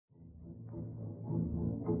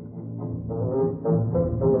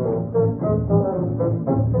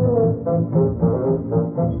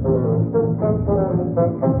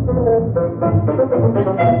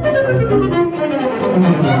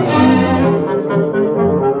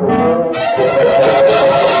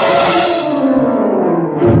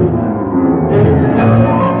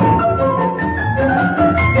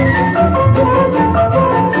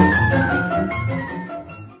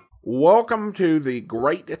welcome to the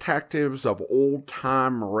Great Detectives of Old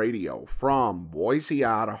Time Radio. From Boise,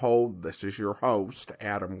 Idaho, this is your host,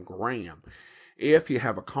 Adam Graham. If you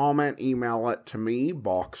have a comment, email it to me,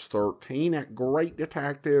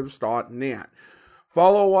 box13@greatdetectives.net.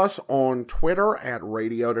 Follow us on Twitter at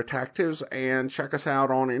Radio Detectives, and check us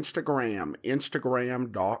out on Instagram,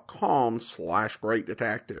 instagram.com/Great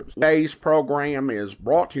Detectives. Today's program is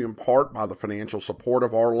brought to you in part by the financial support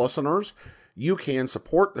of our listeners. You can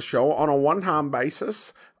support the show on a one-time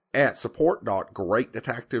basis at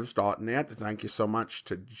support.greatdetectives.net. Thank you so much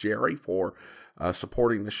to Jerry for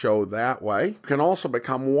supporting the show that way. You can also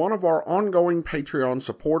become one of our ongoing Patreon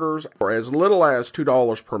supporters for as little as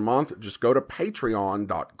 $2 per month. Just go to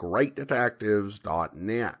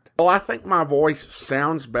patreon.greatdetectives.net. Well, I think my voice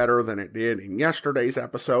sounds better than it did in yesterday's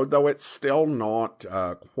episode, though it's still not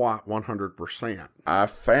quite 100%. I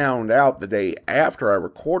found out the day after I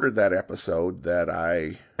recorded that episode that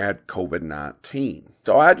I had COVID-19.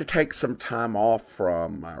 So I had to take some time off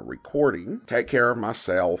from recording, take care of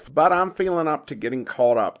myself, but I'm feeling up to getting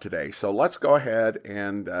caught up today. So let's go ahead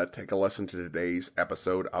and take a listen to today's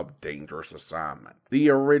episode of Dangerous Assignment.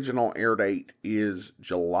 The original air date is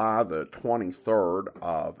July the 23rd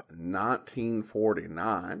of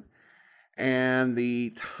 1949, and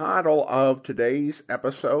the title of today's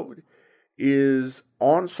episode is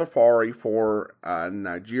On Safari for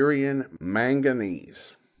Nigerian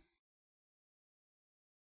Manganese.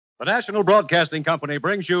 The National Broadcasting Company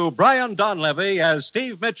brings you Brian Donlevy as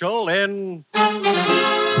Steve Mitchell in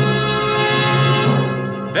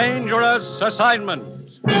Dangerous Assignment.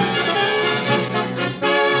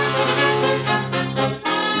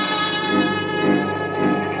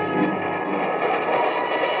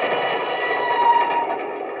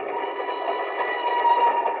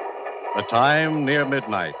 The time near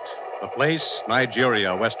midnight. The place,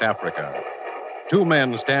 Nigeria, West Africa. Two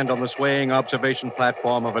men stand on the swaying observation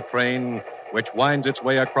platform of a train which winds its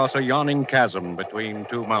way across a yawning chasm between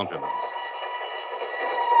two mountains.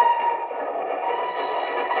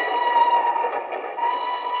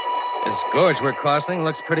 This gorge we're crossing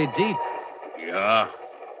looks pretty deep. Yeah,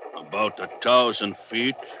 about 1,000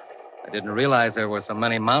 feet. I didn't realize there were so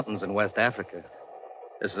many mountains in West Africa.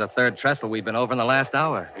 This is the third trestle we've been over in the last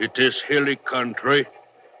hour. It is hilly country,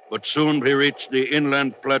 but soon we reach the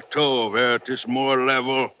inland plateau where it is more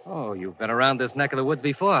level. Oh, you've been around this neck of the woods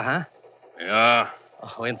before, huh? Yeah.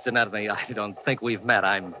 Oh, incidentally, I don't think we've met.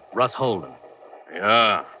 I'm Russ Holden.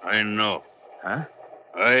 Yeah, I know. Huh?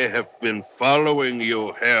 I have been following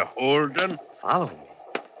you, Herr Holden. Following me?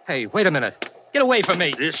 Hey, wait a minute. Get away from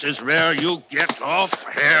me. This is where you get off,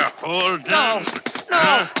 Herr Holden. No!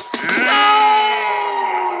 Huh? No!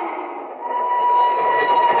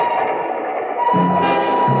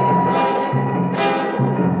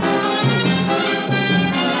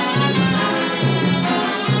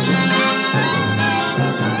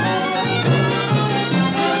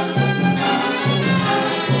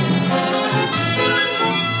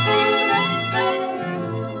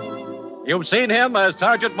 You've seen him as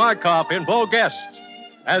Sergeant Markoff in Bull Guest,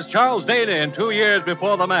 as Charles Dana in 2 Years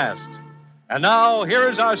Before the Mast. And now, here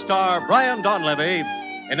is our star, Brian Donlevy,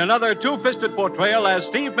 in another two-fisted portrayal as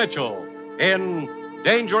Steve Mitchell in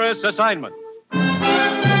Dangerous Assignment. Flight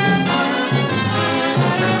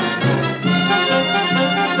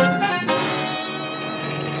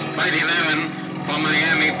 11 from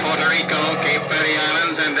Miami, Puerto Rico, Cape Verde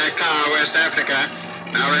Islands, and Dakar, West Africa.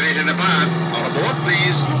 Now ready to depart. All aboard,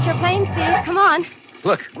 please. That's your plane, Steve. Come on.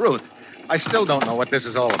 Look, Ruth, I still don't know what this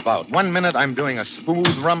is all about. 1 minute I'm doing a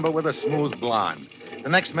smooth rumba with a smooth blonde. The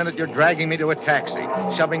next minute you're dragging me to a taxi,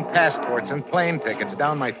 shoving passports and plane tickets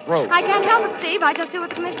down my throat. I can't help it, Steve. I just do what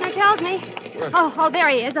the commissioner tells me. Oh, there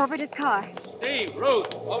he is, over at his car. Steve,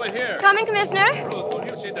 Ruth, over here. Coming, Commissioner. Ruth, will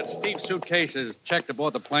you see that Steve's suitcase is checked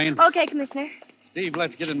aboard the plane? Okay, Commissioner. Steve,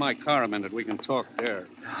 let's get in my car a minute. We can talk there.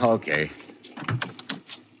 Okay.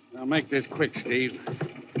 Now, make this quick, Steve.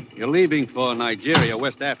 You're leaving for Nigeria,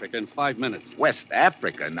 West Africa, in 5 minutes. West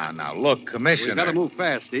Africa? Now, look, Commissioner. We've got to move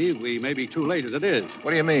fast, Steve. We may be too late as it is.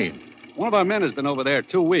 What do you mean? One of our men has been over there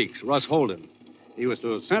 2 weeks, Russ Holden. He was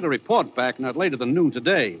to have sent a report back not later than noon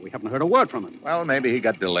today. We haven't heard a word from him. Well, maybe he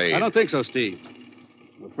got delayed. I don't think so, Steve.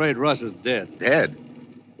 I'm afraid Russ is dead. Dead?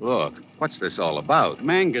 Look, what's this all about?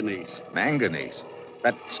 Manganese. Manganese?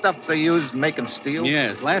 That stuff they use making steel?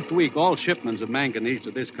 Yes. Last week, all shipments of manganese to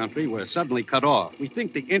this country were suddenly cut off. We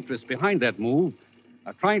think the interests behind that move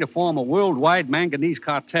are trying to form a worldwide manganese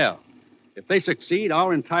cartel. If they succeed,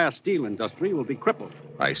 our entire steel industry will be crippled.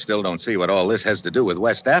 I still don't see what all this has to do with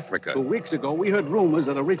West Africa. 2 weeks ago, we heard rumors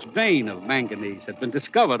that a rich vein of manganese had been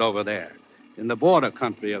discovered over there. in the border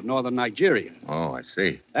country of northern Nigeria. Oh, I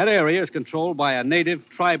see. That area is controlled by a native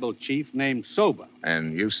tribal chief named Soba.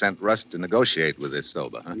 And you sent Russ to negotiate with this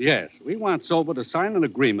Soba, huh? Yes, we want Soba to sign an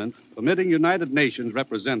agreement permitting United Nations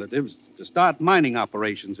representatives to start mining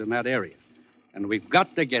operations in that area. And we've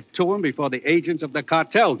got to get to him before the agents of the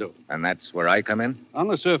cartel do. And that's where I come in? On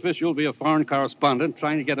the surface, you'll be a foreign correspondent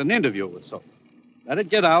trying to get an interview with Soba. Let it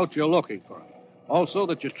get out you're looking for him. Also,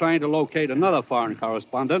 that you're trying to locate another foreign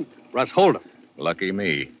correspondent, Russ Holden. Lucky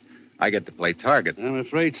me. I get to play target. I'm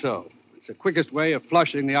afraid so. It's the quickest way of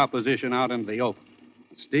flushing the opposition out into the open.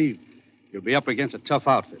 Steve, you'll be up against a tough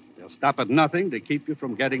outfit. They'll stop at nothing to keep you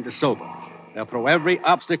from getting to Soba. They'll throw every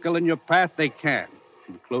obstacle in your path they can,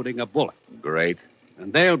 including a bullet. Great.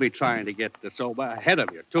 And they'll be trying to get to Soba ahead of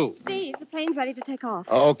you, too. Steve, the plane's ready to take off.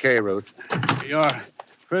 Okay, Ruth. Your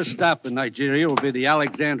first stop in Nigeria will be the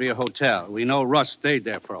Alexandria Hotel. We know Russ stayed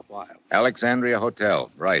there for a while. Alexandria Hotel,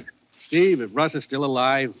 right. Steve, if Russ is still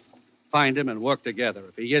alive, find him and work together.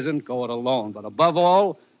 If he isn't, go it alone. But above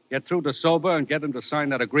all, get through to Soba and get him to sign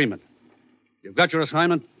that agreement. You've got your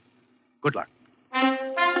assignment. Good luck.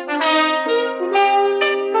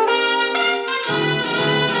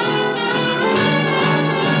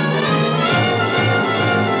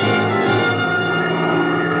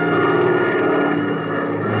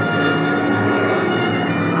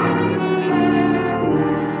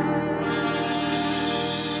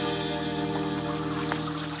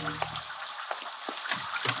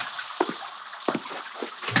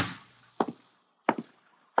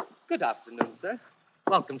 Good afternoon, sir.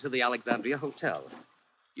 Welcome to the Alexandria Hotel.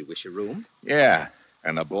 You wish a room? Yeah,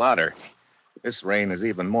 and a blotter. This rain is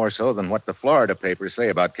even more so than what the Florida papers say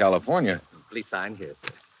about California. Please sign here,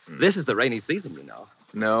 sir. This is the rainy season, you know.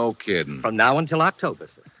 No kidding. From now until October,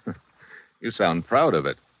 sir. You sound proud of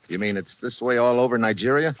it. You mean it's this way all over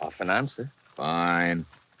Nigeria? Off and on, sir. Fine.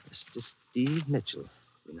 Mr. Steve Mitchell,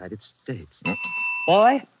 United States.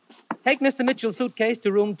 Boy, take Mr. Mitchell's suitcase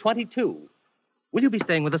to room 22. Will you be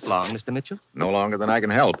staying with us long, Mr. Mitchell? No longer than I can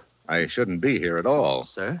help. I shouldn't be here at all.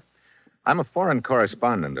 Sir? I'm a foreign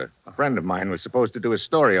correspondent. A friend of mine was supposed to do a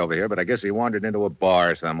story over here, but I guess he wandered into a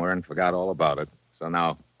bar somewhere and forgot all about it. So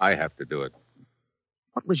now I have to do it.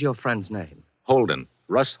 What was your friend's name? Holden.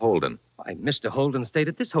 Russ Holden. Why, Mr. Holden stayed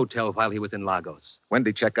at this hotel while he was in Lagos. When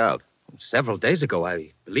did he check out? Several days ago.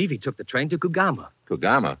 I believe he took the train to Kugama.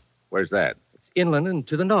 Kugama? Where's that? It's inland and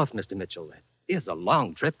to the north, Mr. Mitchell. It is a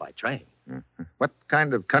long trip by train. Mm-hmm. What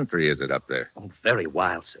kind of country is it up there? Oh, very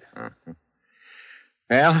wild, sir. Uh-huh.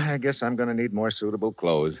 Well, I guess I'm going to need more suitable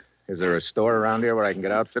clothes. Is there a store around here where I can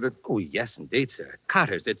get outfitted? Oh, yes, indeed, sir.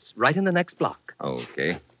 Carter's. It's right in the next block.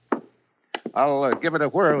 Okay. I'll give it a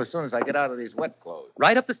whirl as soon as I get out of these wet clothes.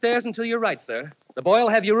 Right up the stairs and to your right, sir. The boy will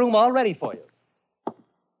have your room all ready for you.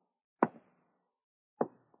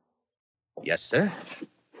 Yes, sir.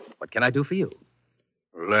 What can I do for you?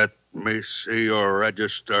 Let me see your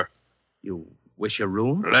register. You wish a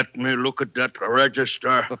room? Let me look at that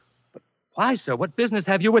register. But why, sir? What business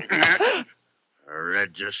have you with...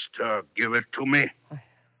 Register. Give it to me.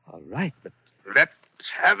 All right, but... Let's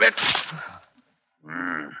have it.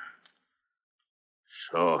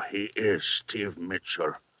 So he is Steve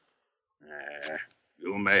Mitchell.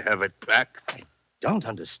 You may have it back. I don't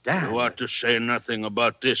understand. You ought to say nothing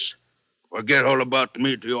about this. Forget all about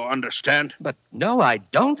me, do you understand? But no, I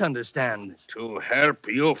don't understand. To help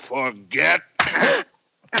you forget.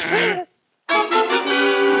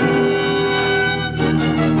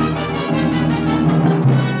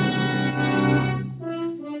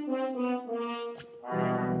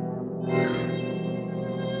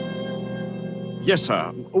 Yes,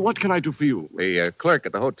 sir. What can I do for you? The clerk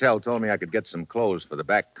at the hotel told me I could get some clothes for the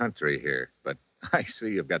back country here, but I see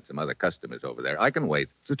you've got some other customers over there. I can wait.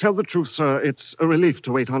 To tell the truth, sir, it's a relief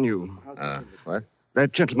to wait on you. What?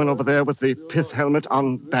 That gentleman over there with the pith helmet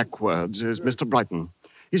on backwards is Mr. Brighton.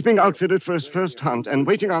 He's being outfitted for his first hunt, and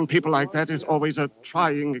waiting on people like that is always a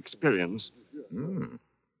trying experience.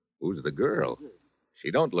 Who's the girl? She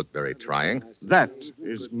don't look very trying. That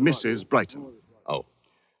is Mrs. Brighton. Oh.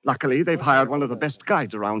 Luckily, they've hired one of the best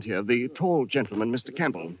guides around here, the tall gentleman, Mr.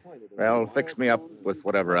 Campbell. Well, fix me up with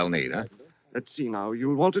whatever I'll need, huh? Let's see now.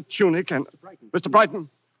 You'll want a tunic and... Mr. Brighton,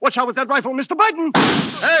 watch out with that rifle, Mr. Brighton!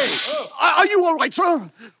 Hey! Are you all right,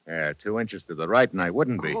 sir? Yeah, 2 inches to the right, and I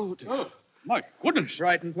wouldn't be. Oh, My goodness.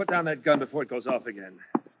 Brighton, put down that gun before it goes off again.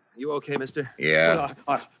 You okay, mister? Yeah.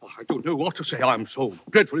 I don't know what to say. I'm so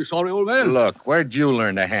dreadfully sorry, old man. Look, where'd you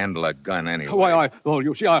learn to handle a gun anyway? Why,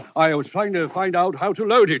 you see, I was trying to find out how to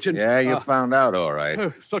load it. And, Yeah, you found out all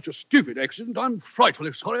right. Such a stupid accident. I'm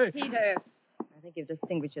frightfully sorry. Peter, I think you've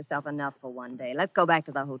distinguished yourself enough for one day. Let's go back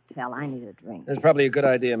to the hotel. I need a drink. That's probably a good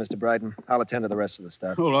idea, Mr. Brighton. I'll attend to the rest of the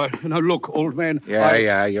stuff. All right. Now, look, old man.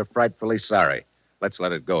 Yeah, you're frightfully sorry. Let's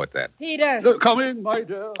let it go at that. Peter! Come in, my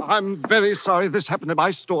dear. I'm very sorry this happened in my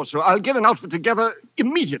store, sir. I'll get an outfit together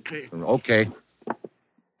immediately. Okay.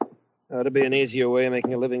 Ought to be an easier way of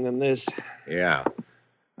making a living than this. Yeah.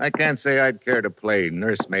 I can't say I'd care to play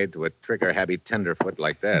nursemaid to a trigger-happy tenderfoot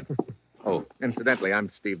like that. Oh, incidentally, I'm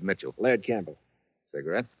Steve Mitchell. Laird Campbell.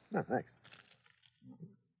 Cigarette? Oh, thanks.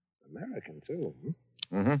 American, too.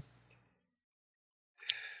 Mm-hmm.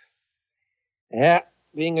 Yeah,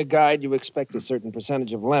 being a guide, you expect a certain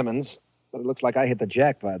percentage of lemons, but it looks like I hit the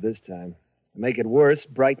jackpot this time. To make it worse,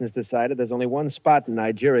 Brighton's decided there's only one spot in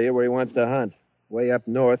Nigeria where he wants to hunt. Way up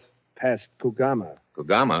north, past Kugama.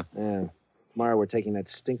 Kugama? Yeah. Tomorrow we're taking that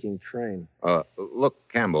stinking train. Look,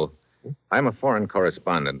 Campbell, I'm a foreign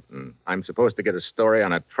correspondent, and I'm supposed to get a story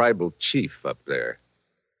on a tribal chief up there.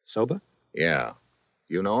 Soba? Yeah.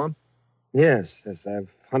 You know him? Yes, I've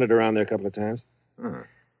hunted around there a couple of times. Huh.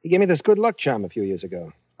 He gave me this good luck charm a few years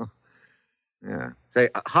ago. Yeah. Say,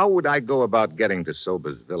 how would I go about getting to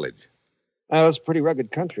Soba's village? Oh, it's pretty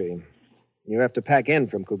rugged country. You have to pack in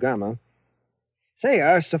from Kugama. Say,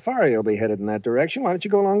 our safari will be headed in that direction. Why don't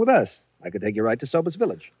you go along with us? I could take you right to Soba's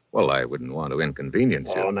village. Well, I wouldn't want to inconvenience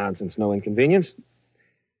you. Oh, nonsense. No inconvenience.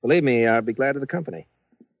 Believe me, I'll be glad of the company.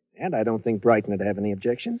 And I don't think Brighton would have any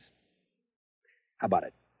objections. How about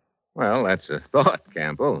it? Well, that's a thought,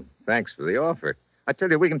 Campbell. Thanks for the offer. I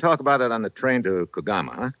tell you, we can talk about it on the train to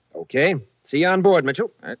Kugama, huh? Okay. See you on board,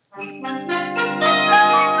 Mitchell. All right.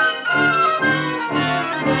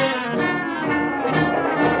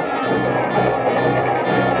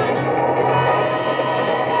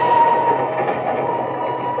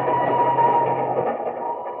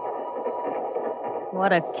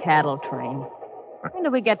 What a cattle train. When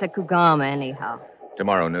do we get to Kugama, anyhow?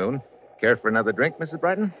 Tomorrow noon. Care for another drink, Mrs.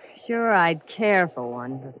 Brighton? Sure, I'd care for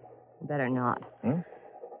one, but better not. Hmm?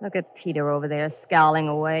 Look at Peter over there, scowling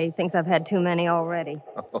away. Thinks I've had too many already.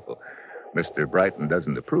 Oh, Mr. Brighton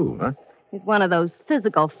doesn't approve, huh? He's one of those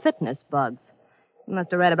physical fitness bugs. He must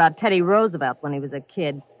have read about Teddy Roosevelt when he was a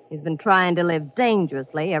kid. He's been trying to live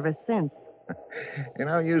dangerously ever since. You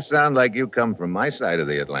know, you sound like you come from my side of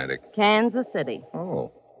the Atlantic. Kansas City.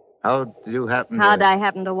 Oh. How'd you happen to... How'd I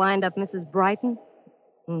happen to wind up Mrs. Brighton?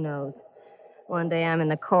 Who knows? One day I'm in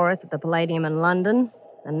the chorus at the Palladium in London.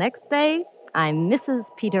 The next day, I'm Mrs.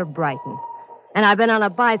 Peter Brighton. And I've been on a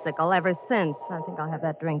bicycle ever since. I think I'll have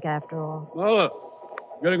that drink after all. Marla,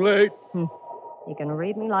 getting late. You can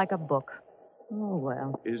read me like a book. Oh,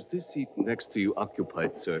 well. Is this seat next to you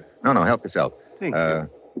occupied, sir? No, help yourself. Thank you.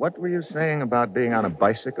 What were you saying about being on a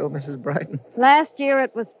bicycle, Mrs. Brighton? Last year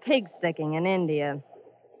it was pig sticking in India.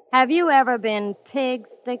 Have you ever been pig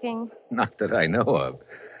sticking? Not that I know of.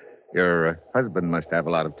 Your husband must have a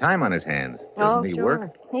lot of time on his hands. Doesn't he sure.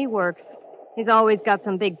 work? He works. He's always got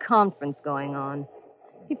some big conference going on.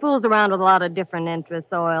 He fools around with a lot of different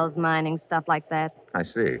interests, oils, mining, stuff like that. I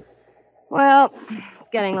see. Well, it's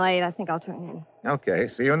getting late. I think I'll turn in. Okay.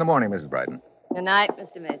 See you in the morning, Mrs. Brighton. Good night,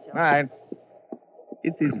 Mr. Mitchell. All right.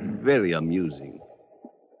 It is very amusing.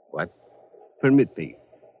 What? Permit me.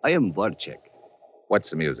 I am Warchek.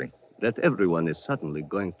 What's amusing? That everyone is suddenly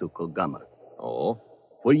going to Kogama. Oh?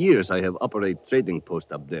 For years, I have operated trading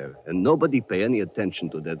post up there, and nobody pay any attention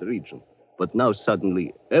to that region. But now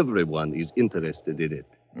suddenly, everyone is interested in it.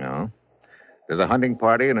 No. Does a hunting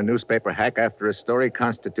party and a newspaper hack after a story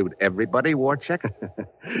constitute everybody, Warchek?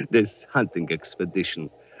 This hunting expedition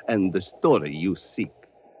and the story you seek,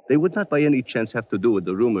 they would not by any chance have to do with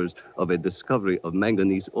the rumors of a discovery of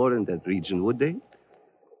manganese ore in that region, would they?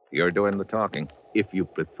 You're doing the talking. If you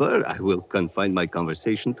prefer, I will confine my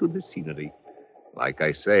conversation to the scenery. Like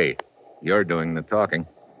I say, you're doing the talking.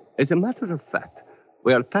 As a matter of fact,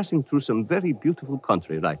 we are passing through some very beautiful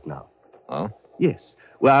country right now. Oh? Yes.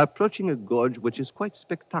 We are approaching a gorge which is quite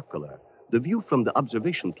spectacular. The view from the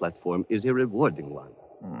observation platform is a rewarding one.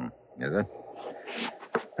 Is it?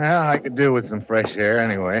 Well, I could do with some fresh air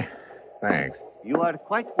anyway. Thanks. You are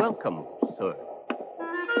quite welcome, sir.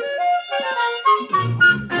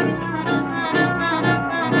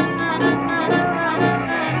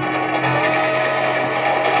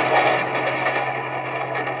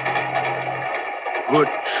 Good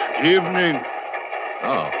evening.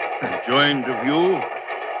 Oh. Enjoying the view?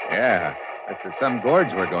 Yeah. That's some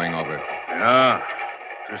gorge we're going over. Yeah.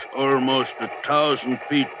 It's almost 1,000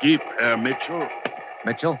 feet deep, Herr Mitchell.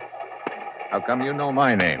 Mitchell? How come you know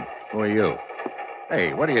my name? Who are you?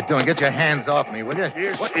 Hey, what are you doing? Get your hands off me, will you?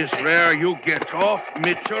 This is where you get off,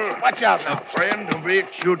 Mitchell. Watch out now. A friend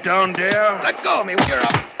waits you down there. Let go of me when you're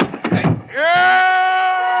up. Hey. The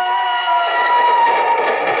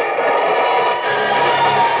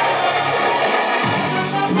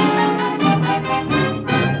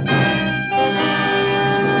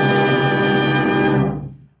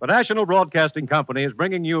National Broadcasting Company is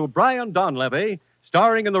bringing you Brian Donlevy,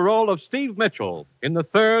 starring in the role of Steve Mitchell in the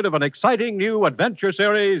third of an exciting new adventure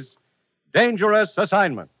series, Dangerous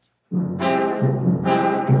Assignment.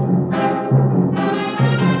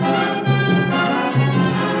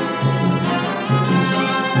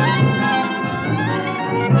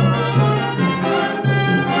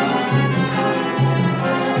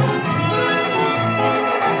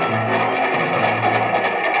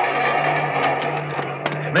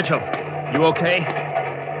 Mitchell, you okay?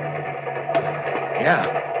 Yeah.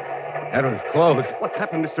 That was close. What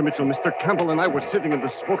happened, Mr. Mitchell? Mr. Campbell and I were sitting in the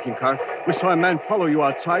smoking car. We saw a man follow you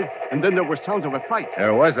outside, and then there were sounds of a fight.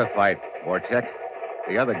 There was a fight, Vorchek.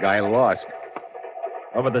 The other guy lost.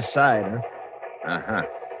 Over the side, huh? Uh-huh.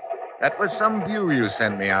 That was some view you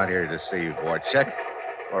sent me out here to see, Vorchek.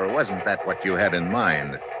 Or wasn't that what you had in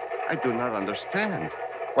mind? I do not understand.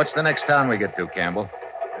 What's the next town we get to, Campbell?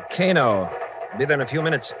 Kano. Be there in a few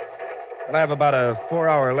minutes. But I have about a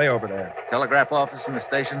 4-hour layover there. Telegraph office in the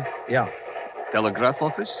station? Yeah. Telegraph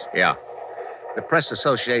office? Yeah. The press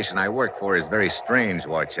association I work for is very strange,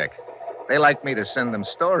 Vorchek. They like me to send them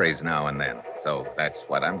stories now and then. So that's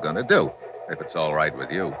what I'm going to do, if it's all right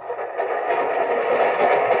with you.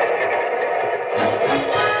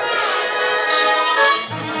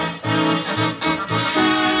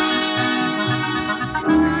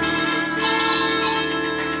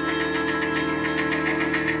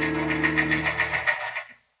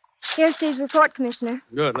 Here's Steve's report, Commissioner.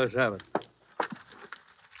 Good, let's have it.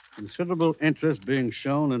 Considerable interest being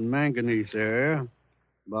shown in Manganese area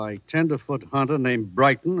by tenderfoot hunter named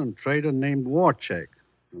Brighton and trader named Warchek.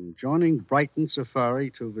 From joining Brighton Safari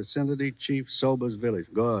to vicinity Chief Sober's village.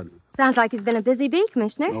 Good. Sounds like he's been a busy bee,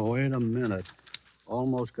 Commissioner. Oh, wait a minute.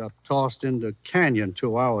 Almost got tossed into canyon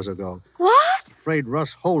 2 hours ago. What? Afraid Russ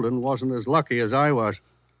Holden wasn't as lucky as I was.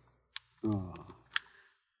 Oh,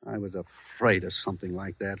 I was afraid of something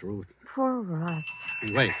like that, Ruth. Poor Russ.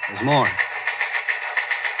 Hey, wait, there's more.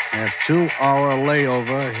 I have 2-hour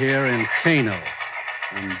layover here in Kano.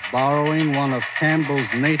 I'm borrowing one of Campbell's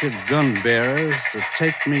native gun bearers to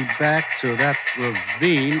take me back to that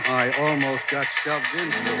ravine I almost got shoved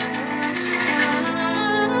into.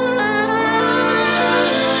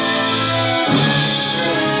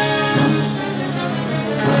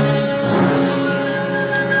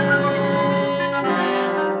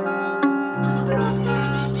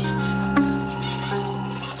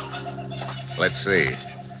 Let's see.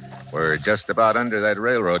 We're just about under that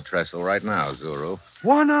railroad trestle right now, Zuru.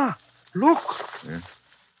 Juana, look. Yeah.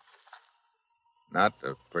 Not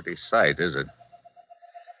a pretty sight, is it?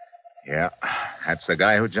 Yeah, that's the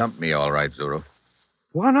guy who jumped me, all right, Zuru.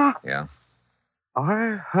 Juana, Yeah.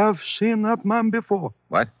 I have seen that man before.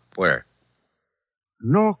 What? Where?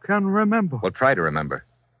 No can remember. Well, try to remember.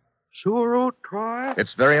 Zuru, try.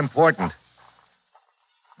 It's very important.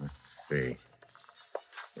 Let's see.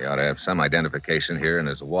 He ought to have some identification here in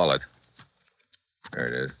his wallet. There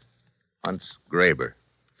it is. Hunts Graber.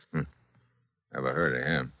 Never heard of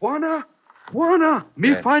him. Juana,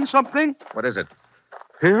 me Yeah. find something. What is it?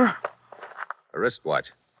 Here, A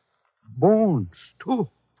wristwatch. bones, too.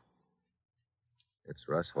 It's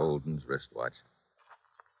Russ Holden's wristwatch.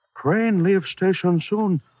 Train leaves station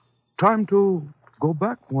soon. Time to go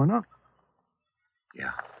back, Juana.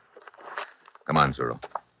 Yeah. Come on, Zuru.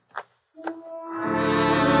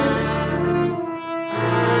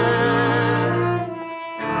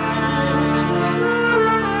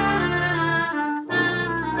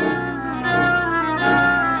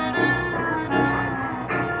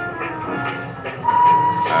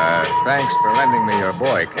 Thanks for lending me your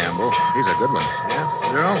boy, Campbell. He's a good one.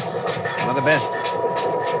 Yeah, Zero? One of the best.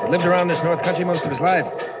 He lived around this north country most of his life.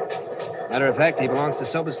 Matter of fact, he belongs to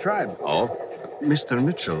Soba's tribe. Oh? Mr.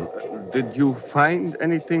 Mitchell, did you find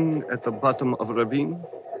anything at the bottom of a ravine?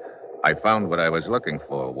 I found what I was looking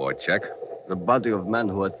for, Warchek. The body of man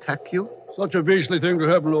who attacked you? Such a beastly thing to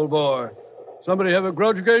happen, old boy. Somebody have a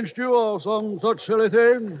grudge against you or some such silly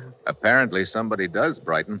thing? Apparently somebody does,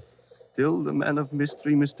 Brighton. Still the man of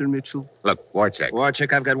mystery, Mr. Mitchell. Look, Warchek.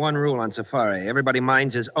 Warchek, I've got one rule on safari. Everybody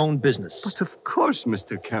minds his own business. But of course,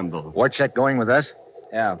 Mr. Campbell. Warchek going with us?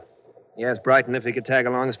 Yeah. He asked Brighton if he could tag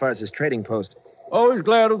along as far as his trading post. Always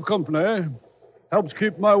glad of company. Helps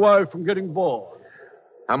keep my wife from getting bored.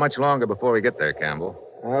 How much longer before we get there, Campbell?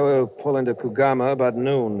 I will pull into Kugama about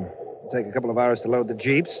noon. It'll take a couple of hours to load the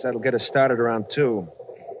jeeps. That'll get us started around 2.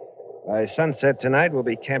 By sunset tonight, we'll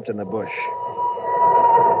be camped in the bush.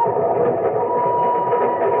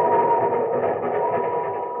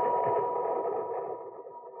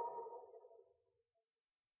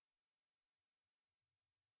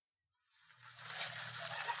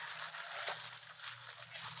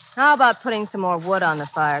 How about putting some more wood on the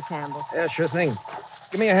fire, Campbell? Yeah, sure thing.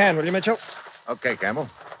 Give me a hand, will you, Mitchell? Okay, Campbell.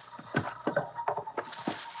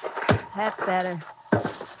 That's better.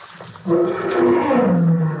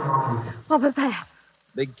 What was that?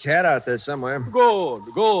 Big cat out there somewhere.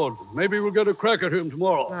 Good. Maybe we'll get a crack at him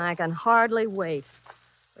tomorrow. I can hardly wait.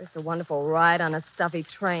 First a wonderful ride on a stuffy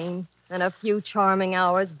train, and a few charming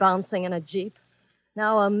hours bouncing in a jeep.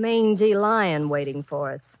 Now a mangy lion waiting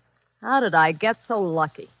for us. How did I get so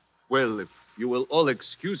lucky? Well, if you will all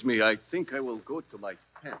excuse me, I think I will go to my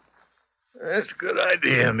tent. That's a good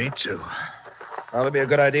idea. Me too. Probably be a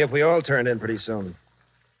good idea if we all turned in pretty soon.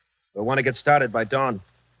 We'll want to get started by dawn.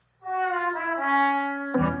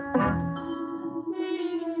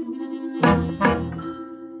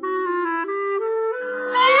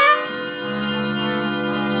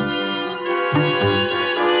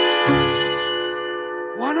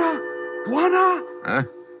 Buana? Huh?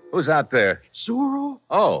 Who's out there? Zoro?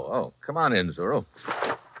 Oh, come on in, Zoro.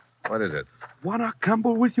 What is it? Buana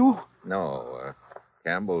Campbell with you? No,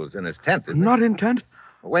 Campbell's in his tent, isn't Not in tent.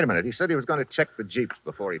 Wait a minute. He said he was going to check the jeeps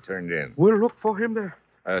before he turned in. We'll look for him there.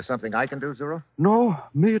 Something I can do, Zoro? No,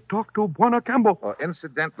 me talk to Buana Campbell. Oh,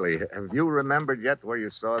 incidentally, have you remembered yet where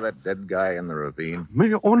you saw that dead guy in the ravine?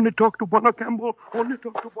 Me only talk to Buana Campbell. Only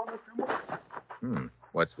talk to Buana Campbell.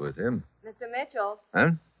 What's with him? Mr. Mitchell.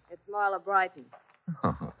 Huh? It's Marla Brighton.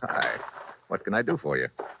 Oh, hi. What can I do for you?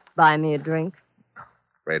 Buy me a drink.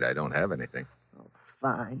 Afraid I don't have anything.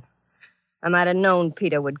 Fine. I might have known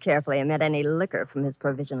Peter would carefully omit any liquor from his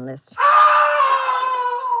provision list.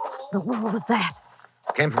 What was that?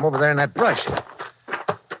 Came from over there in that brush.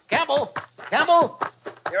 Campbell!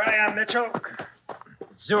 Here I am, Mitchell.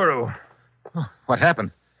 It's Zoro. Oh, what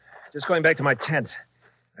happened? Just going back to my tent.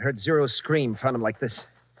 I heard Zoro scream, found him like this.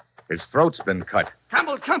 His throat's been cut.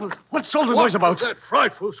 Campbell, what's all the noise about? That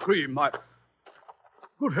frightful scream,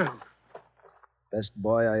 Good heavens. Best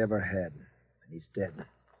boy I ever had. And he's dead.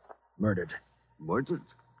 Murdered. Murdered?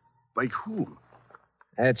 By whom?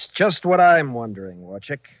 That's just what I'm wondering,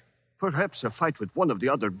 Warchick. Perhaps a fight with one of the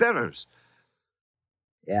other bearers.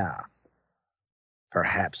 Yeah.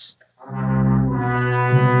 Perhaps.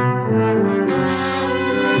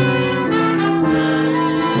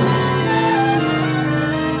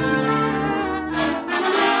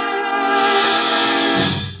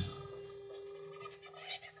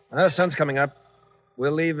 The sun's coming up.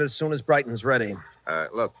 We'll leave as soon as Brighton's ready.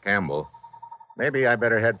 Look, Campbell, maybe I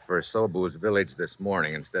better head for Sobu's village this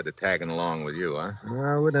morning instead of tagging along with you, huh?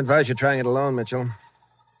 I wouldn't advise you trying it alone, Mitchell.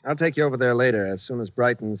 I'll take you over there later, as soon as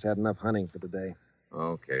Brighton's had enough hunting for the day.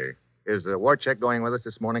 Okay. Is Warcheck going with us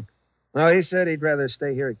this morning? No, he said he'd rather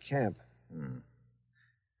stay here at camp.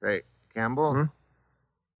 Hey, Campbell?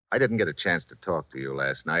 I didn't get a chance to talk to you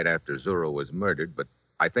last night after Zoro was murdered, but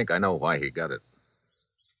I think I know why he got it.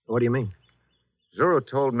 What do you mean? Zoro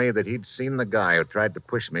told me that he'd seen the guy who tried to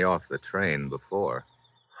push me off the train before.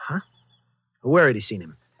 Huh? Where had he seen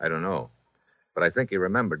him? I don't know. But I think he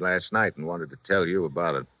remembered last night and wanted to tell you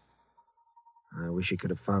about it. I wish he could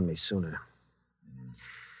have found me sooner.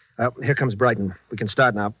 Here comes Brighton. We can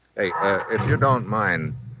start now. Hey, if you don't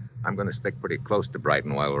mind, I'm going to stick pretty close to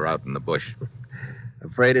Brighton while we're out in the bush.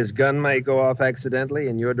 Afraid his gun may go off accidentally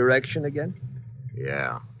in your direction again?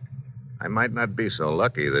 Yeah. I might not be so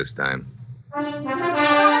lucky this time.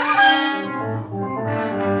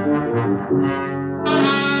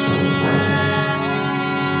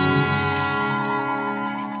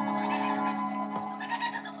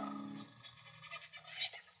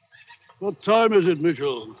 What time is it,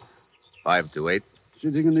 Mitchell? 5 to 8.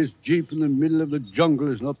 Sitting in this jeep in the middle of the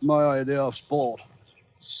jungle is not my idea of sport.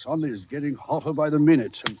 The sun is getting hotter by the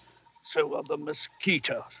minute, and so are the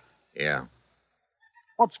mosquitoes. Yeah.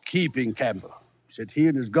 What's keeping Campbell? He said he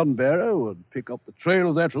and his gun bearer would pick up the trail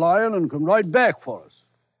of that lion and come right back for us.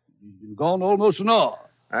 He's been gone almost an hour.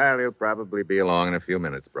 Well, he'll probably be along in a few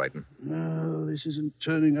minutes, Brighton. Well, this isn't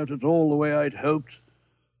turning out at all the way I'd hoped.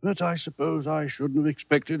 But I suppose I shouldn't have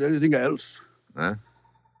expected anything else. Huh?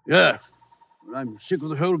 Yeah. I'm sick of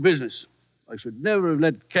the whole business. I should never have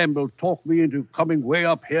let Campbell talk me into coming way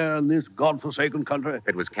up here in this godforsaken country.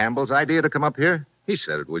 It was Campbell's idea to come up here? He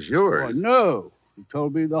said it was yours. Oh, no. He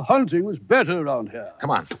told me the hunting was better around here. Come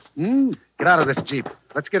on. Get out of this jeep.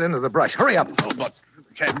 Let's get into the brush. Hurry up. Oh, but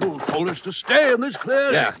Campbell told us to stay in this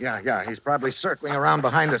clearing. Yeah. He's probably circling around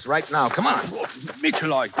behind us right now. Come on. Oh,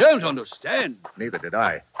 Mitchell, I don't understand. Neither did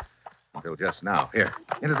I. Until just now. Here,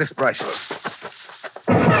 into this brush.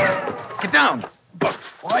 Get down. But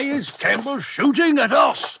why is Campbell shooting at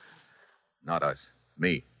us? Not us.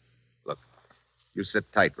 Me. Look, you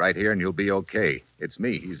sit tight right here and you'll be okay. It's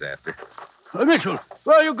me he's after. Mitchell,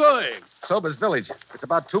 where are you going? Soba's village. It's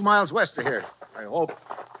about 2 miles west of here. I hope.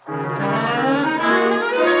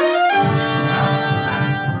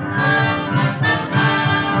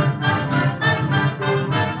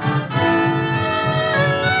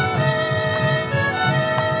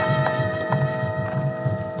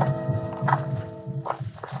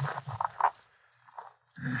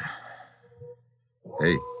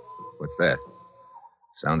 Hey, what's that?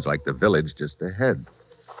 Sounds like the village just ahead.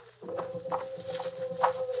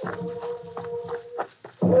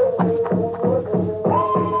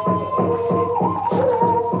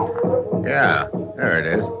 Yeah, there it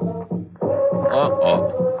is.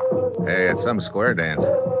 Uh-oh. Hey, it's some square dance.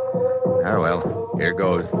 Ah, well, here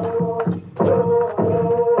goes.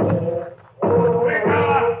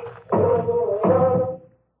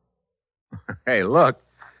 Hey, look.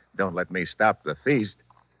 Don't let me stop the feast.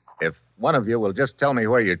 If one of you will just tell me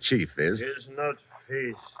where your chief is. It is not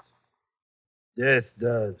feast. Death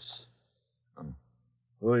does. Oh.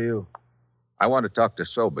 Who are you? I want to talk to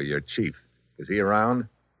Soba, your chief. Is he around?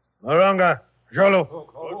 Maranga,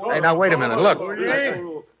 Jolo. Hey, now, wait a minute. Look.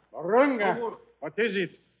 Maranga, what is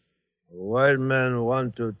it? A white man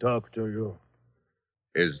want to talk to you.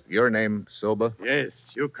 Is your name Soba? Yes,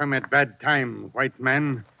 you come at bad time, white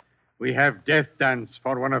man. We have death dance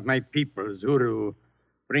for one of my people, Zuru.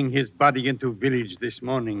 Bring his body into village this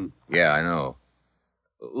morning. Yeah, I know.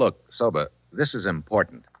 Look, Soba, this is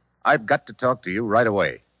important. I've got to talk to you right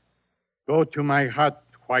away. Go to my hut,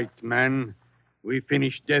 white man. We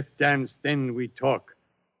finish death dance, then we talk.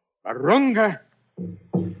 Barunga!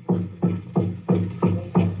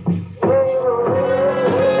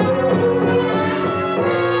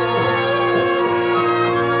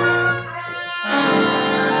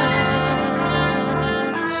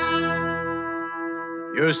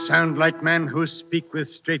 You sound like man who speak with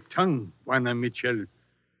straight tongue, Juana Mitchell.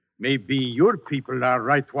 Maybe your people are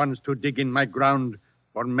right ones to dig in my ground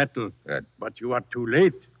for metal. Good. But you are too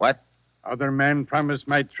late. What? Other man promised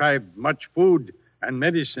my tribe much food and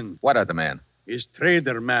medicine. What other man? His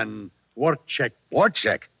trader man, Warchek.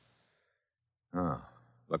 Warchek? Oh,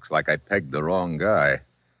 looks like I pegged the wrong guy.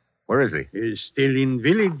 Where is he? He's still in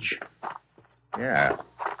village. Yeah,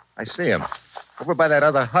 I see him. Over by that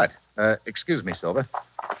other hut. Excuse me, Soba.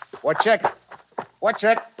 Warchek.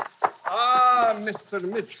 Warchek. Ah, Mr.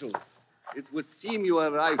 Mitchell. It would seem you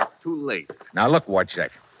arrived too late. Now, look,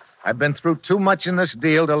 Warchek. I've been through too much in this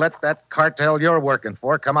deal to let that cartel you're working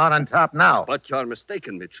for come out on top now. But you're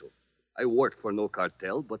mistaken, Mitchell. I work for no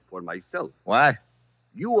cartel, but for myself. Why?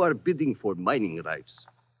 You are bidding for mining rights.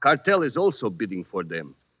 Cartel is also bidding for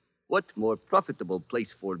them. What more profitable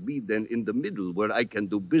place for me than in the middle where I can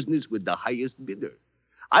do business with the highest bidder?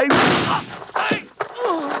 Warchek.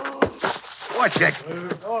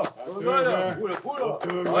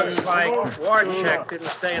 Looks like Warchek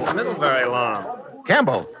didn't stay in the middle very long.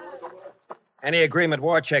 Campbell. Any agreement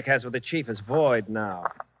Warchek has with the chief is void now.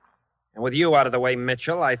 And with you out of the way,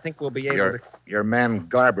 Mitchell, I think we'll be able to... Your man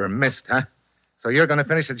Garber missed, huh? So you're going to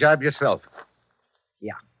finish the job yourself?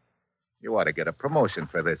 Yeah. You ought to get a promotion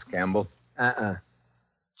for this, Campbell.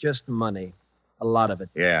 Just money. A lot of it.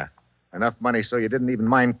 Yeah. Enough money so you didn't even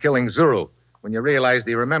mind killing Zuru when you realized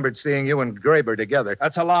he remembered seeing you and Graber together.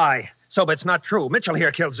 That's a lie. Soba, it's not true. Mitchell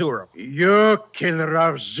here killed Zuru. You killer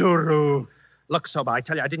of Zuru. Look, Soba, I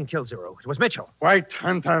tell you, I didn't kill Zuru. It was Mitchell. White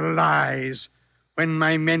Hunter lies. When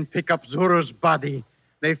my men pick up Zuru's body,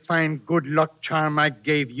 they find good luck charm I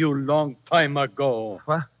gave you long time ago.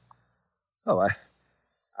 What? Oh,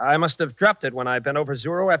 I must have dropped it when I bent over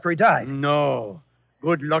Zuru after he died. No.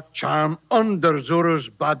 Good luck charm under Zuru's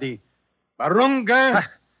body. Barunga?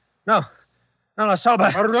 No,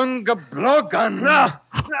 Soba. Barunga blowgun.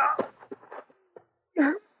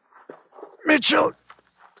 No. Mitchell,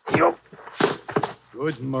 you...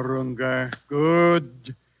 Good, Marunga.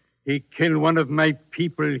 Good. He killed one of my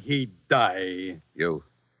people, he die. You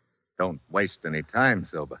don't waste any time,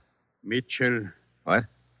 Soba. Mitchell. What?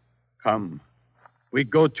 Come. We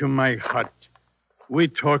go to my hut. We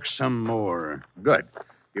talk some more. Good.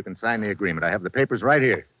 You can sign the agreement. I have the papers right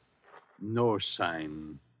here. No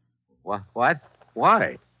sign. What?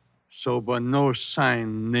 Why? Soba no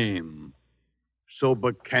sign name.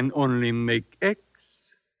 Soba can only make X.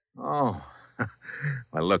 Oh.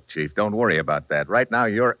 Well, look, Chief, don't worry about that. Right now,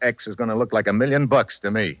 your X is going to look like $1 million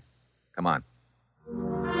to me. Come on.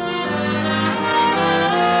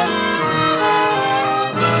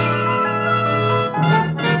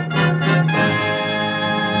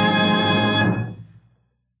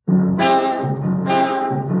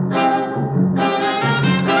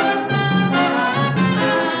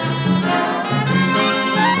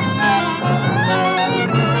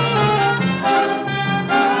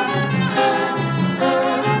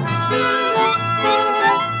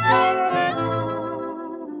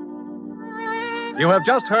 You have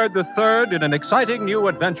just heard the third in an exciting new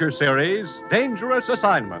adventure series, Dangerous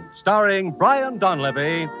Assignment, starring Brian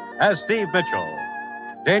Donlevy as Steve Mitchell.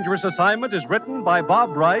 Dangerous Assignment is written by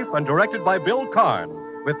Bob Reif and directed by Bill Karn,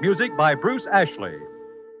 with music by Bruce Ashley.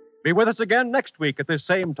 Be with us again next week at this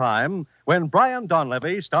same time when Brian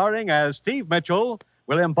Donlevy, starring as Steve Mitchell,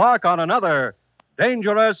 will embark on another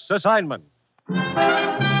Dangerous Assignment.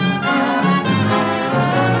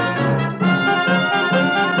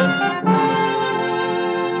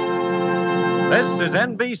 This is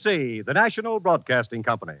NBC, the national broadcasting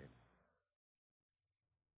company.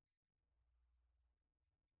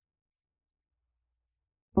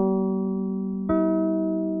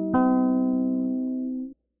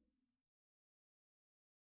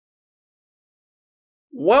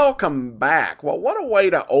 Welcome back. Well, what a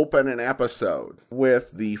way to open an episode,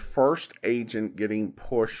 with the first agent getting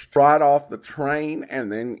pushed right off the train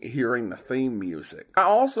and then hearing the theme music. I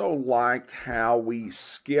also liked how we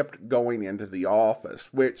skipped going into the office,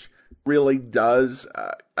 which really does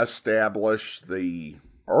establish the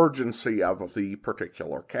urgency of the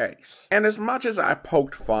particular case. And as much as I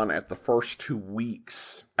poked fun at the first 2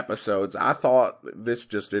 weeks episodes, I thought this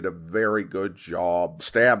just did a very good job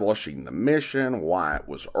establishing the mission, why it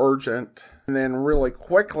was urgent, and then really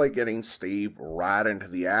quickly getting Steve right into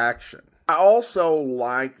the action. I also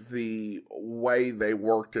like the way they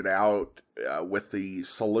worked it out with the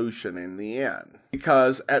solution in the end.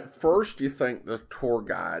 Because at first you think the tour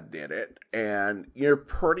guide did it, and you're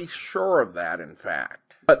pretty sure of that, in fact.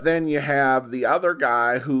 But then you have the other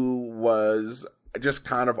guy who was just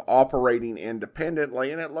kind of operating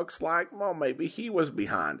independently, and it looks like, well, maybe he was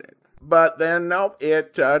behind it. But then, nope,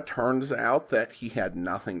 it turns out that he had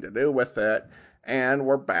nothing to do with it, and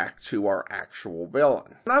we're back to our actual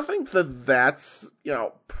villain. And I think that that's,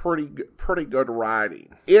 pretty good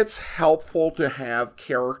writing. It's helpful to have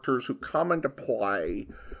characters who come into play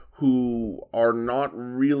who are not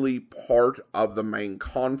really part of the main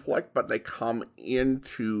conflict, but they come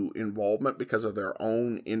into involvement because of their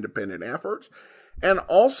own independent efforts. And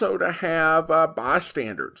also to have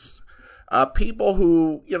bystanders. People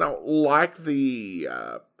who, like the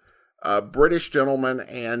British gentleman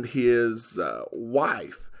and his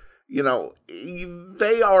wife,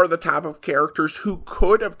 they are the type of characters who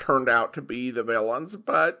could have turned out to be the villains,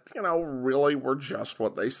 but, really were just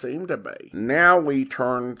what they seem to be. Now we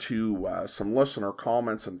turn to some listener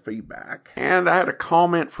comments and feedback. And I had a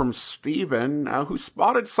comment from Stephen, who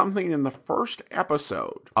spotted something in the first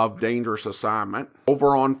episode of Dangerous Assignment.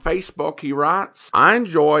 Over on Facebook, he writes, I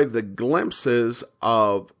enjoy the glimpses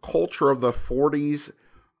of culture of the 40s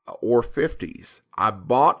or 50s. I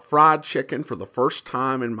bought fried chicken for the first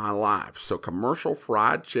time in my life, so commercial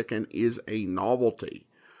fried chicken is a novelty.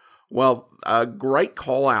 Well, a great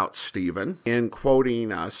call out, Stephen, in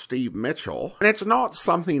quoting Steve Mitchell. And it's not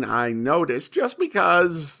something I noticed just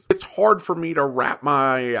because it's hard for me to wrap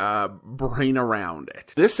my brain around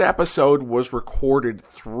it. This episode was recorded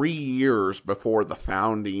 3 years before the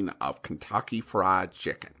founding of Kentucky Fried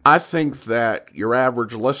Chicken. I think that your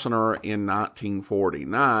average listener in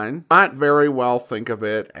 1949 might very well think of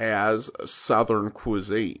it as Southern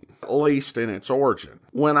cuisine, at least in its origin.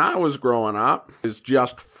 When I was growing up, it was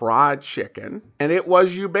just fried chicken, and it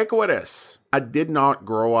was ubiquitous. I did not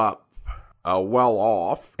grow up well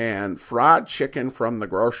off, and fried chicken from the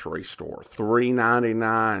grocery store,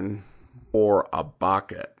 $3.99 for a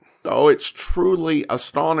bucket. So it's truly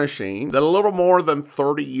astonishing that a little more than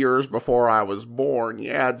 30 years before I was born,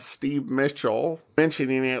 you had Steve Mitchell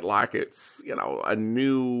mentioning it like it's, a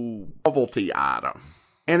new novelty item.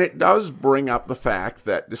 And it does bring up the fact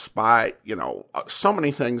that despite, so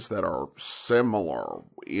many things that are similar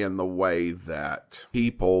in the way that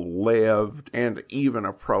people lived and even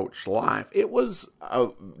approached life, it was a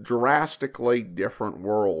drastically different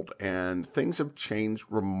world, and things have changed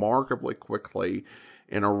remarkably quickly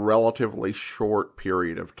in a relatively short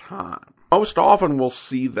period of time. Most often we'll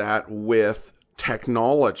see that with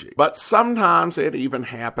technology, but sometimes it even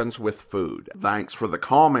happens with food. Thanks for the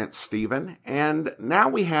comments, Stephen. And now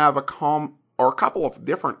we have a couple of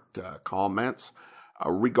different comments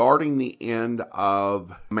regarding the end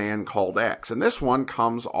of Man Called X. And this one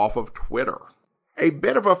comes off of Twitter. A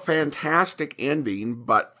bit of a fantastic ending,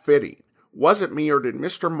 but fitting. Was it me, or did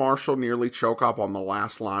Mr. Marshall nearly choke up on the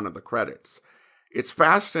last line of the credits? It's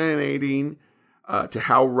fascinating to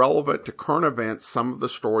how relevant to current events some of the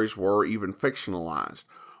stories were, even fictionalized.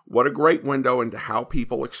 What a great window into how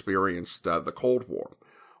people experienced the Cold War.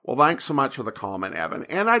 Well, thanks so much for the comment, Evan.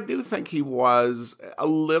 And I do think he was a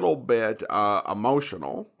little bit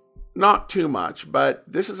emotional. Not too much, but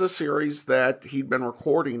this is a series that he'd been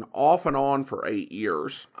recording off and on for 8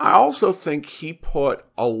 years. I also think he put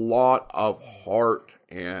a lot of heart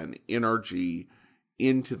and energy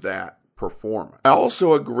into that performance. I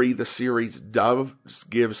also agree the series does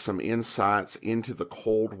give some insights into the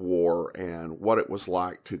Cold War and what it was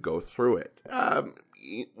like to go through it.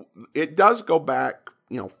 It does go back,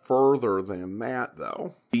 further than that,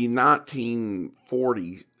 though. The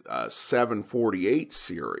 1947-48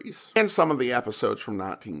 series and some of the episodes from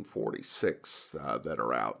 1946 that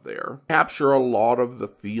are out there capture a lot of the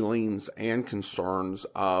feelings and concerns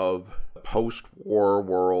of post-war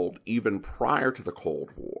world, even prior to the Cold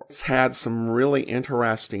War. It's had some really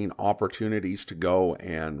interesting opportunities to go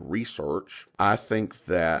and research. I think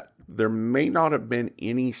that there may not have been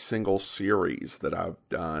any single series that I've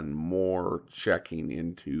done more checking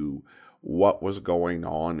into what was going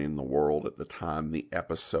on in the world at the time the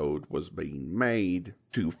episode was being made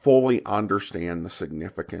to fully understand the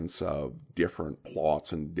significance of different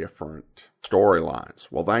plots and different storylines.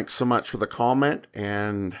 Well, thanks so much for the comment.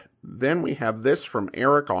 And then we have this from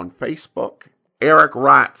Eric on Facebook. Eric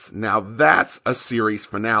writes, now that's a series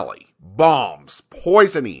finale. Bombs,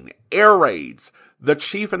 poisoning, air raids, the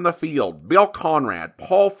chief in the field, Bill Conrad,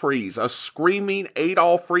 Paul Frees, a screaming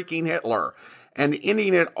Adolf freaking Hitler, and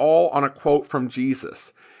ending it all on a quote from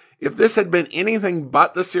Jesus. If this had been anything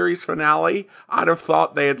but the series finale, I'd have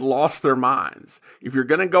thought they had lost their minds. If you're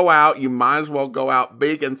going to go out, you might as well go out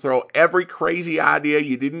big and throw every crazy idea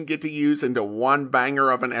you didn't get to use into one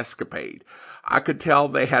banger of an escapade. I could tell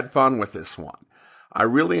they had fun with this one. I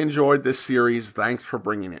really enjoyed this series. Thanks for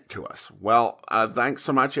bringing it to us. Well, thanks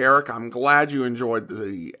so much, Eric. I'm glad you enjoyed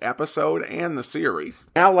the episode and the series.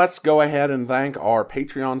 Now let's go ahead and thank our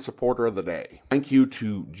Patreon supporter of the day. Thank you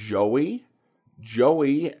to Joey.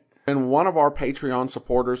 Joey has been one of our Patreon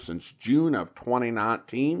supporters since June of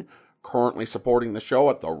 2019, currently supporting the show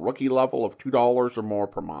at the rookie level of $2 or more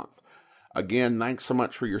per month. Again, thanks so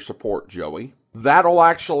much for your support, Joey. That'll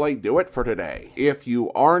actually do it for today. If you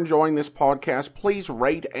are enjoying this podcast, please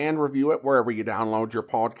rate and review it wherever you download your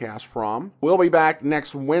podcast from. We'll be back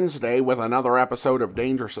next Wednesday with another episode of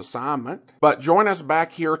Dangerous Assignment. But join us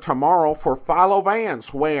back here tomorrow for Philo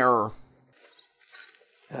Vance, where...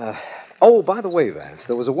 Oh, by the way, Vance,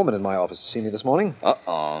 there was a woman in my office to see me this morning.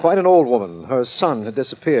 Uh-oh. Quite an old woman. Her son had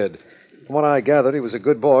disappeared. From what I gathered, he was a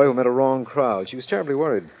good boy who met a wrong crowd. She was terribly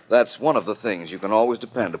worried. That's one of the things you can always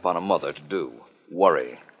depend upon a mother to do.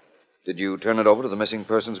 Worry. Did you turn it over to the Missing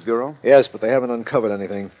Persons Bureau? Yes, but they haven't uncovered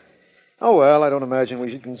anything. Oh, well, I don't imagine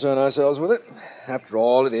we should concern ourselves with it. After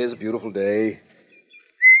all, it is a beautiful day.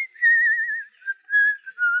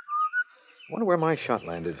 Wonder where my shot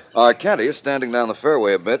landed. Our caddy is standing down the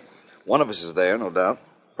fairway a bit. One of us is there, no doubt.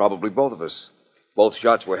 Probably both of us. Both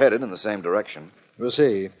shots were headed in the same direction. We'll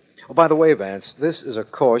see. Oh, by the way, Vance, this is a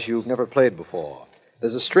course you've never played before.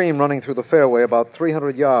 There's a stream running through the fairway about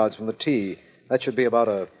 300 yards from the tee. That should be about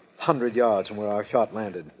 100 yards from where our shot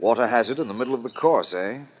landed. Water hazard in the middle of the course,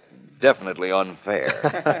 eh? Definitely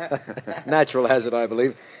unfair. Natural hazard, I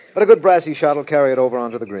believe. But a good brassy shot will carry it over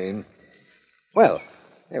onto the green. Well,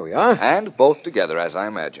 there we are. And both together, as I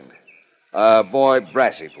imagined. Boy,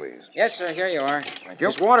 Brassy, please. Yes, sir, here you are. Thank you.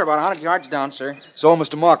 There's water about 100 yards down, sir. So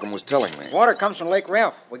Mr. Markham was telling me. Water comes from Lake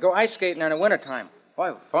Ralph. We go ice skating there in the wintertime.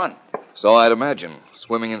 Boy, fun. So I'd imagine.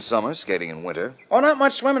 Swimming in summer, skating in winter. Oh, not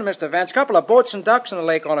much swimming, Mr. Vance. Couple of boats and ducks in the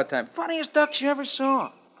lake all the time. Funniest ducks you ever saw.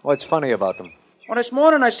 What's funny about them? Well, this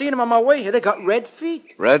morning I seen them on my way here. They got red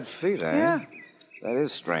feet. Red feet, eh? Yeah. That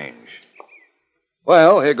is strange.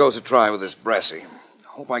 Well, here goes a try with this Brassy.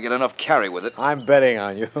 Hope I get enough carry with it. I'm betting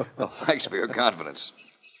on you. Well, thanks for your confidence.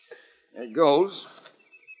 Here it goes.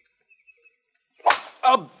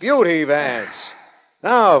 A beauty, Vance.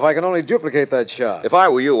 Now, if I can only duplicate that shot. If I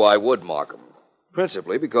were you, I would, Markham.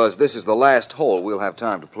 Principally because this is the last hole we'll have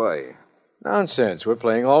time to play. Nonsense. We're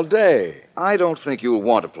playing all day. I don't think you'll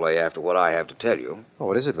want to play after what I have to tell you. Oh,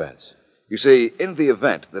 what is it, Vance? You see, in the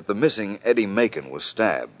event that the missing Eddie Macon was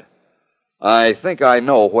stabbed, I think I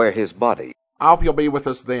know where his body... I hope you'll be with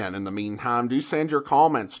us then. In the meantime, do send your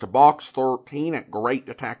comments to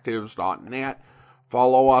box13@greatdetectives.net.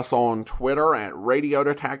 Follow us on Twitter at Radio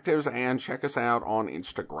Detectives and check us out on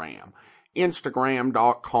Instagram.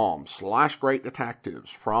 Instagram.com/greatdetectives.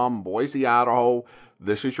 From Boise, Idaho,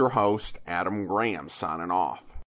 this is your host, Adam Graham, signing off.